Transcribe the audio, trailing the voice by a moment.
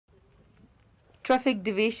Traffic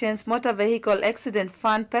divisions, motor vehicle accident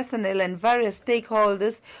fund personnel and various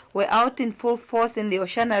stakeholders were out in full force in the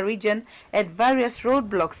Oshana region at various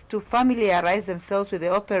roadblocks to familiarize themselves with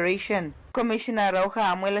the operation. Commissioner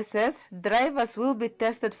Rauha Amwele says drivers will be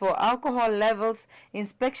tested for alcohol levels,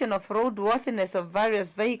 inspection of roadworthiness of various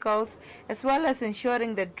vehicles, as well as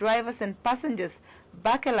ensuring that drivers and passengers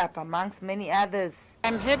buckle up, amongst many others.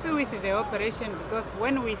 I'm happy with the operation because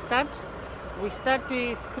when we start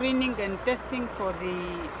screening and testing for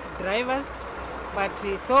the drivers, but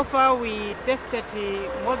so far we tested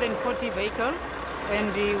more than 40 vehicles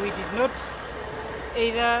and we did not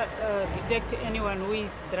either detect anyone who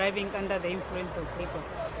is driving under the influence of liquor.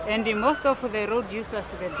 And most of the road users,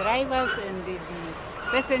 the drivers and the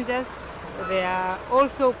passengers, they are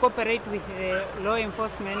also cooperate with the law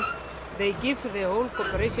enforcement. They give the whole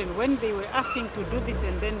cooperation when they were asking to do this,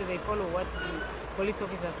 and then they follow what the police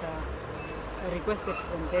officers are requested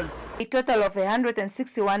from them. A total of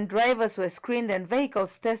 161 drivers were screened and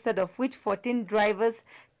vehicles tested, of which 14 drivers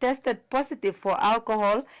tested positive for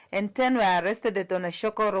alcohol and 10 were arrested at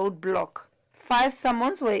Onashoko roadblock. 5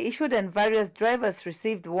 summons were issued and various drivers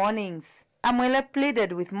received warnings. Amwele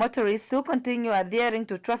pleaded with motorists to continue adhering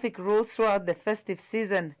to traffic rules throughout the festive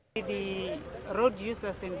season. The road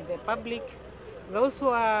users and the public, those who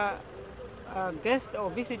are guests or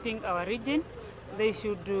visiting our region, they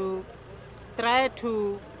should try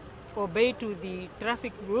to obey to the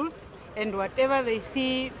traffic rules, and whatever they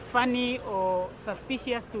see funny or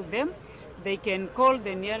suspicious to them, they can call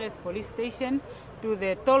the nearest police station to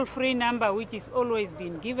the toll-free number which is always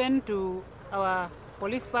been given to our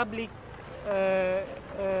police public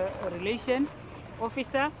relation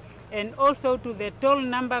officer, and also to the toll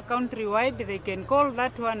number countrywide. They can call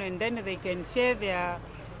that one and then they can share their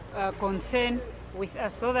concern with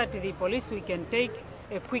us so that the police we can take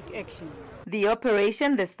a quick action. The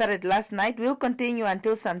operation that started last night will continue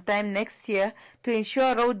until sometime next year to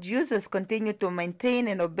ensure road users continue to maintain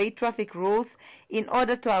and obey traffic rules in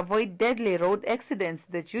order to avoid deadly road accidents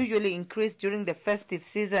that usually increase during the festive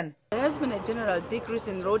season. There has been a general decrease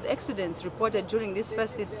in road accidents reported during this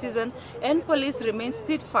festive season, and police remain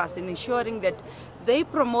steadfast in ensuring that they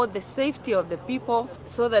promote the safety of the people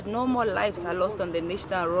so that no more lives are lost on the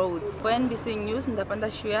national roads. For NBC News,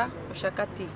 Ndapanda Shua, Oshakati.